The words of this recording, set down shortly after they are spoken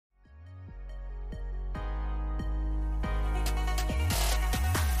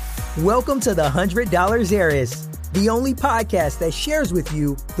Welcome to the $100 Heiress, the only podcast that shares with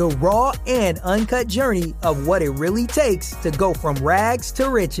you the raw and uncut journey of what it really takes to go from rags to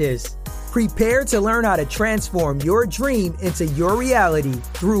riches. Prepare to learn how to transform your dream into your reality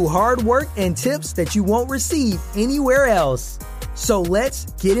through hard work and tips that you won't receive anywhere else. So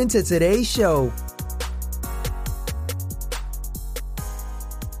let's get into today's show.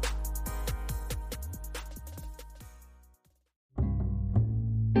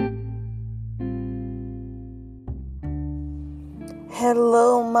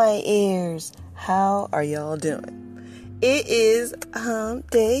 Hello, my ears. How are y'all doing? It is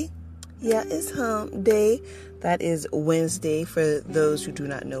hump day. Yeah, it's hump day. That is Wednesday for those who do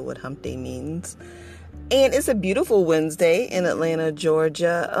not know what hump day means. And it's a beautiful Wednesday in Atlanta,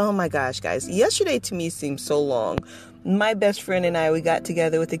 Georgia. Oh my gosh, guys. Yesterday to me seemed so long. My best friend and I, we got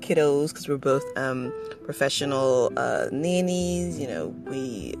together with the kiddos because we're both professional nannies.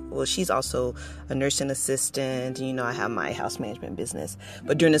 She's also a nursing assistant. And, I have my house management business.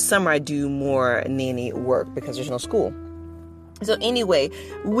 But during the summer, I do more nanny work because there's no school. So anyway,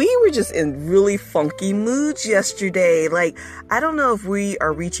 we were just in really funky moods yesterday. I don't know if we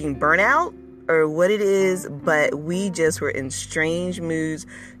are reaching burnout or what it is, but we just were in strange moods.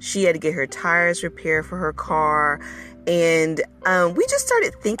 She had to get her tires repaired for her car. And we just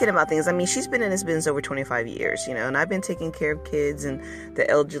started thinking about things. I mean, she's been in this business over 25 years, and I've been taking care of kids and the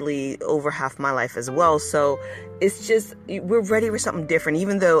elderly over half my life as well. So it's just, we're ready for something different,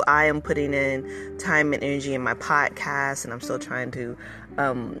 even though I am putting in time and energy in my podcast and I'm still trying to,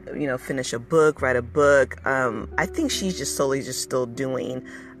 finish a book, write a book. I think she's just solely just still doing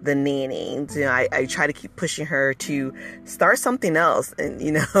the nanny. I try to keep pushing her to start something else and,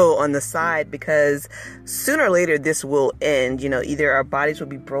 on the side, because sooner or later this will end. Either our bodies will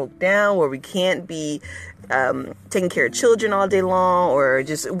be broke down or we can't be taking care of children all day long, or you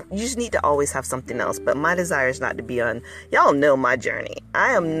just need to always have something else. But my desire is not to be on, y'all know my journey.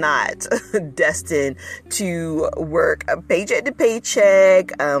 I am not destined to work a paycheck to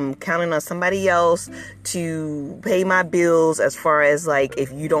paycheck, counting on somebody else to pay my bills, as far as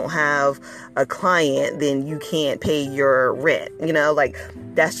if you don't have a client, then you can't pay your rent.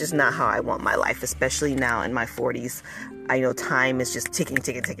 That's just not how I want my life, especially now in my 40s. I know time is just ticking.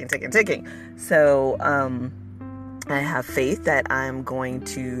 So I have faith that I'm going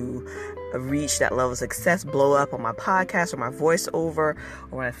to reach that level of success, blow up on my podcast or my voiceover, or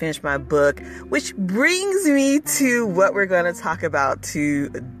when I finish my book, which brings me to what we're going to talk about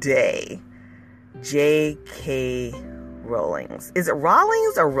today. J.K. Rowlings. Is it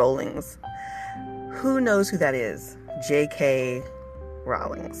Rawlings or Rowlings? Who knows who that is? J.K.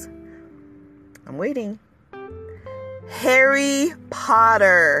 Rowlings. I'm waiting. Harry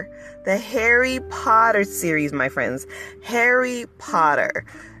Potter. The Harry Potter series, my friends. Harry Potter.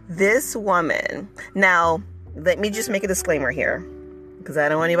 This woman. Now, let me just make a disclaimer here, because I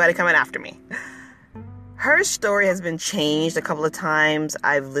don't want anybody coming after me. Her story has been changed a couple of times.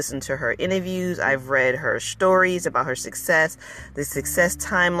 I've listened to her interviews. I've read her stories about her success. The success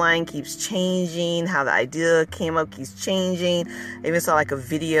timeline keeps changing. How the idea came up keeps changing. I even saw a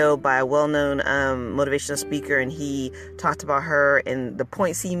video by a well-known motivational speaker, and he talked about her, and the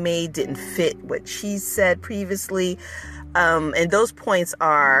points he made didn't fit what she said previously. And those points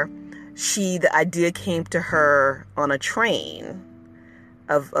are, the idea came to her on a train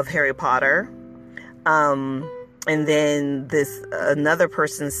of Harry Potter. And then another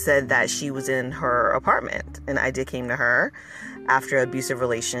person said that she was in her apartment, and the idea came to her after an abusive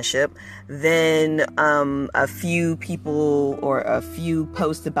relationship. Then, a few people or a few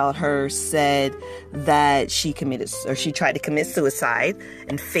posts about her said that she tried to commit suicide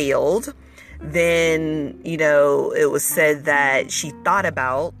and failed. Then, it was said that she thought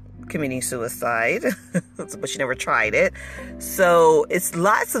about committing suicide, but she never tried it. So it's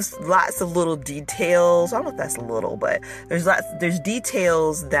lots of little details. I don't know if that's little, but there's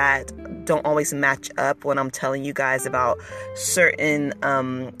details that don't always match up when I'm telling you guys about certain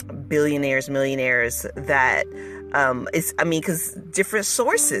billionaires, millionaires that because different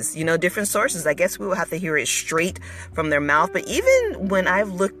sources, I guess we will have to hear it straight from their mouth. But even when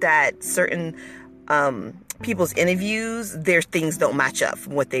I've looked at certain people's interviews, their things don't match up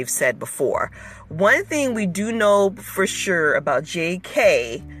from what they've said before. One thing we do know for sure about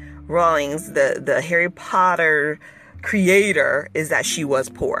J.K. Rowlings, the Harry Potter creator, is that she was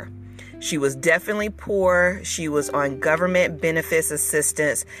poor. She was definitely poor. She was on government benefits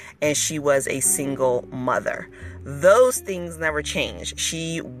assistance, and she was a single mother. Those things never changed.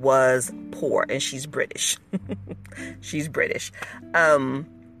 She was poor, and she's British. She's British.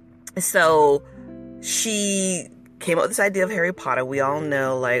 So she came up with this idea of Harry Potter. We all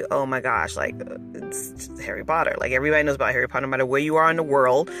know, like, oh my gosh, like, it's Harry Potter. Like, everybody knows about Harry Potter, no matter where you are in the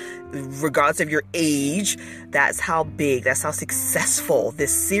world, regardless of your age. That's how big, that's how successful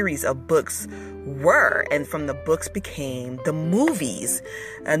this series of books were. And from the books became the movies.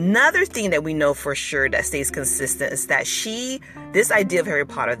 Another thing that we know for sure that stays consistent is that this idea of Harry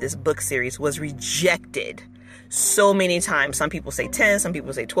Potter, this book series, was rejected so many times. Some people say 10, some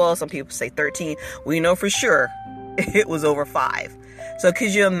people say 12, some people say 13. We know for sure it was over 5. So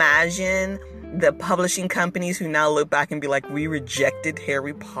could you imagine the publishing companies who now look back and be like, we rejected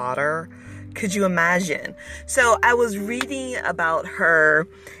Harry Potter? Could you imagine? So I was reading about her,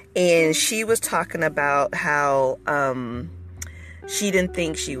 and she was talking about how she didn't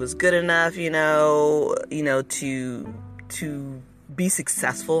think she was good enough, to be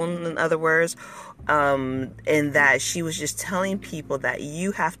successful, in other words, and that she was just telling people that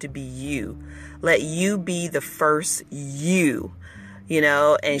you have to be you. Let you be the first you,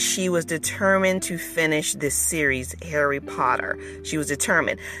 and she was determined to finish this series, Harry Potter. She was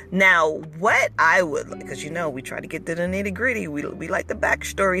determined. Now, what I would, because we try to get to the nitty gritty. We like the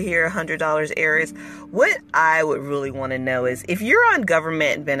backstory here, $100 Aries. What I would really want to know is if you're on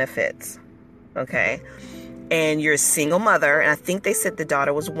government benefits, okay, and you're a single mother, and I think they said the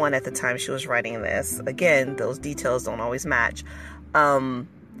daughter was 1 at the time she was writing this. Again, those details don't always match.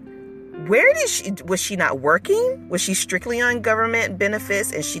 Was she not working? Was she strictly on government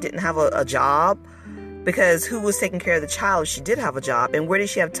benefits and she didn't have a job? Because who was taking care of the child if she did have a job? And where did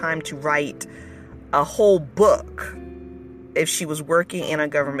she have time to write a whole book if she was working and on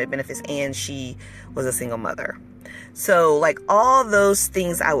government benefits and she was a single mother? So, like, all those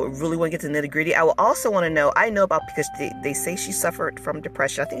things, I would really want to get to the nitty gritty. I would also want to know, because they say she suffered from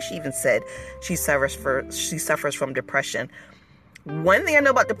depression. I think she even said she suffers from depression. One thing I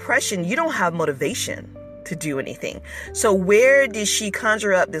know about depression, you don't have motivation to do anything. So where did she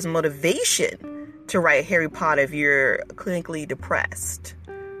conjure up this motivation to write Harry Potter if you're clinically depressed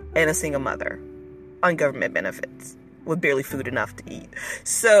and a single mother on government benefits with barely food enough to eat?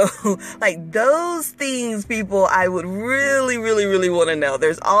 So, like, those things, people, I would really, really, really want to know.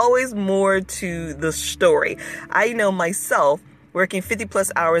 There's always more to the story. I know myself, working 50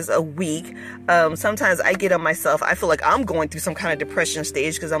 plus hours a week, sometimes I get on myself, I feel like I'm going through some kind of depression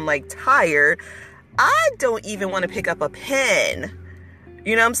stage because I'm like tired. I don't even want to pick up a pen.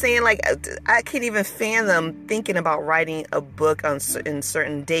 You know what I'm saying? Like, I can't even fathom thinking about writing a book in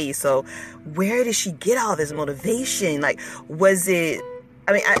certain days. So where did she get all this motivation? Like, was it,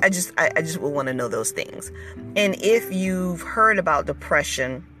 I just would want to know those things. And if you've heard about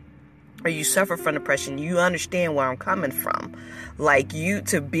depression, or you suffer from depression, you understand where I'm coming from. Like,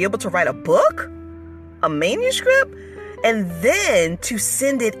 to be able to write a book, a manuscript, and then to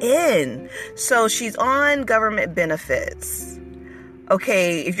send it in. So she's on government benefits.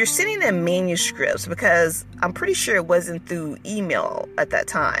 Okay, if you're sending in manuscripts, because I'm pretty sure it wasn't through email at that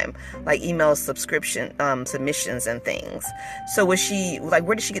time, like email subscription, submissions and things. So was she, like,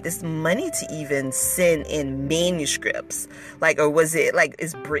 where did she get this money to even send in manuscripts? Like, or was it, like,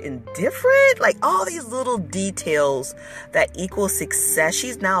 is Britain different? Like, all these little details that equal success.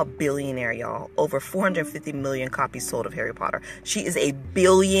 She's now a billionaire, y'all. Over 450 million copies sold of Harry Potter. She is a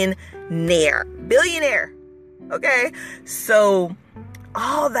billionaire. Okay? So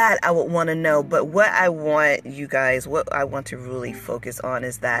all that I would want to know, but what I want to really focus on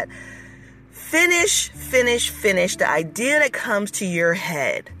is that finish the idea that comes to your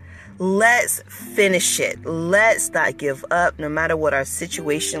head. Let's finish it. Let's not give up, no matter what our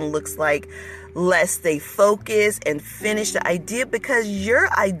situation looks like. Let's stay focused and finish the idea, because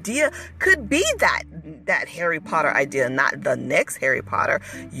your idea could be that Harry Potter idea, not the next Harry Potter.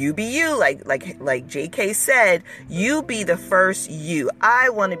 You be you, like JK said, you be the first you. I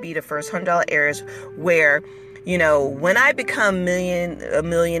want to be the first $100 Aries where, when I become a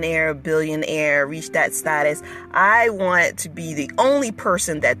millionaire, billionaire, reach that status, I want to be the only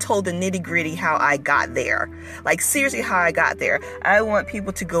person that told the nitty gritty how I got there. Like, seriously, how I got there. I want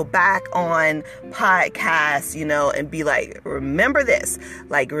people to go back on podcasts, and be like, remember this?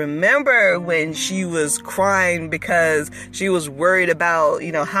 Like, remember when she was crying because she was worried about,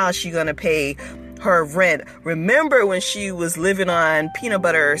 how she gonna pay her rent. Remember when she was living on peanut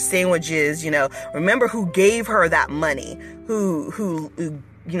butter sandwiches, remember who gave her that money, who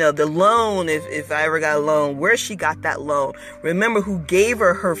the loan, if I ever got a loan, where she got that loan. Remember who gave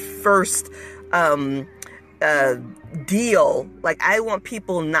her first deal. Like, I want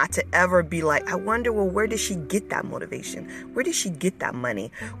people not to ever be like, I wonder, well, where did she get that motivation? Where did she get that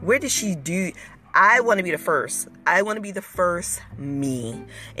money? Where did she do? I want to be the first. I want to be the first me.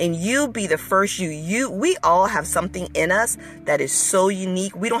 And you be the first you. We all have something in us that is so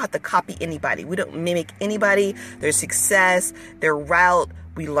unique. We don't have to copy anybody. We don't mimic anybody, their success, their route.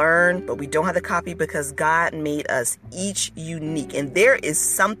 We learn, but we don't have to copy because God made us each unique. And there is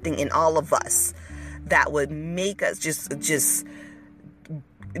something in all of us that would make us just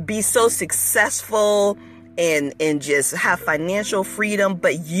be so successful and just have financial freedom,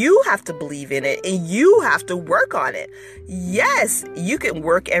 but you have to believe in it and you have to work on it. Yes, you can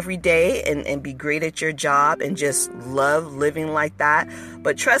work every day and be great at your job and just love living like that.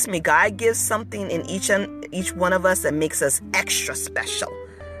 But trust me, God gives something in each one of us that makes us extra special.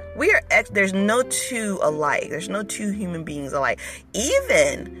 There's no two alike. There's no two human beings alike.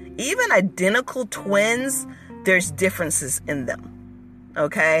 Even identical twins, there's differences in them.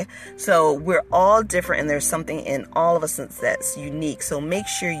 Okay, so we're all different and there's something in all of us that's unique. So make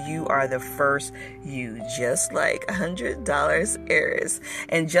sure you are the first you, just like $100 Heiress.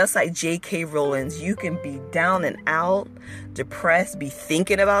 And just like J.K. Rowling's, you can be down and out, depressed, be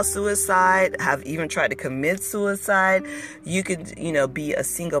thinking about suicide, have even tried to commit suicide. You could, be a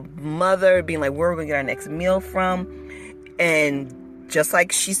single mother, being like, where are we going to get our next meal from? And just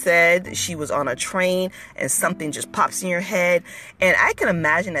like she said, she was on a train and something just pops in your head. And I can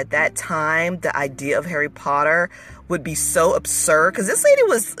imagine at that time, the idea of Harry Potter would be so absurd. Because this lady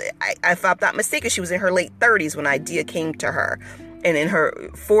was, if I'm not mistaken, she was in her late 30s when the idea came to her. And in her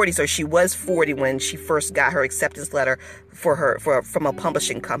 40s, or she was 40 when she first got her acceptance letter from a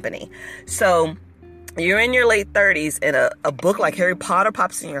publishing company. So you're in your late 30s and a book like Harry Potter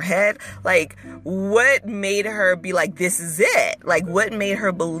pops in your head. Like, what made her be like, this is it? Like, what made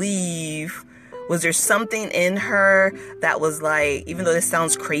her believe? Was there something in her that was like, even though this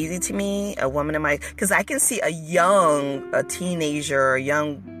sounds crazy to me, a woman because I can see a teenager, a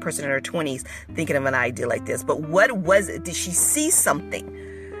young person in her 20s thinking of an idea like this. But what was it? Did she see something?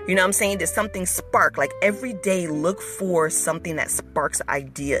 You know what I'm saying? Did something spark? Like every day, look for something that sparks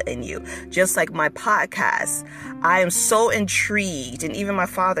idea in you. Just like my podcast, I am so intrigued, and even my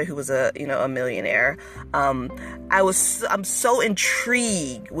father, who was a millionaire, I'm so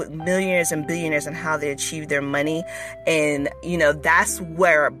intrigued with millionaires and billionaires and how they achieve their money, and that's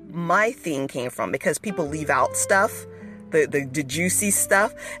where my thing came from, because people leave out stuff, the juicy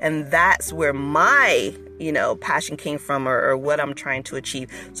stuff, and that's where my passion came from, or what I'm trying to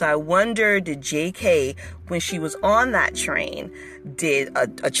achieve. So I wonder, did JK, when she was on that train, did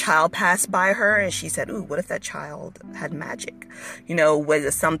a child pass by her and she said, ooh, what if that child had magic? Was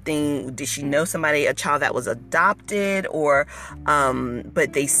it something, did she know somebody, a child that was adopted, or,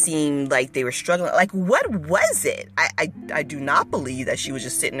 but they seemed like they were struggling? Like, what was it? I do not believe that she was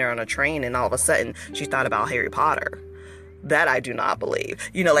just sitting there on a train and all of a sudden she thought about Harry Potter. That I do not believe.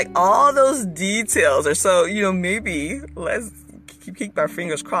 Like all those details are so, maybe let's keep our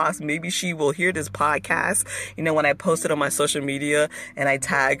fingers crossed. Maybe she will hear this podcast, when I post it on my social media and I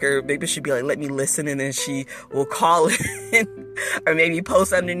tag her, maybe she'll be like, let me listen, and then she will call in or maybe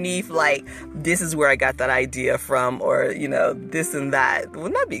post underneath like, this is where I got that idea from, or, this and that.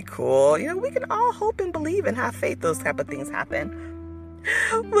 Wouldn't that be cool? We can all hope and believe and have faith those type of things happen.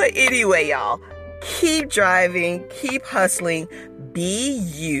 But anyway, y'all, keep driving, keep hustling, be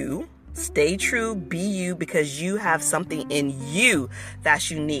you, stay true, be you, because you have something in you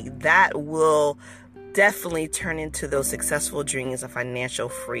that's unique that will definitely turn into those successful dreams of financial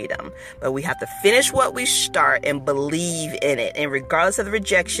freedom. But we have to finish what we start and believe in it. And regardless of the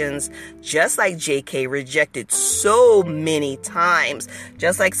rejections, just like JK rejected so many times,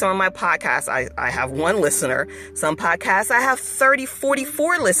 just like some of my podcasts, I have one listener. Some podcasts, I have 30,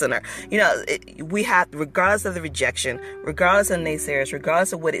 44 listener. We have, regardless of the rejection, regardless of naysayers,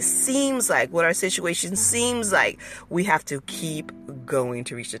 regardless of what it seems like, what our situation seems like, we have to keep going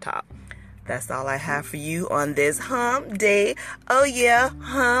to reach the top. That's all I have for you on this hump day. Oh yeah,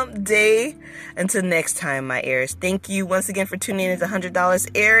 hump day. Until next time, my heirs. Thank you once again for tuning in to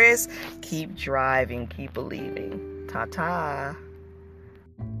 $100 Heiress. Keep driving, keep believing. Ta-ta.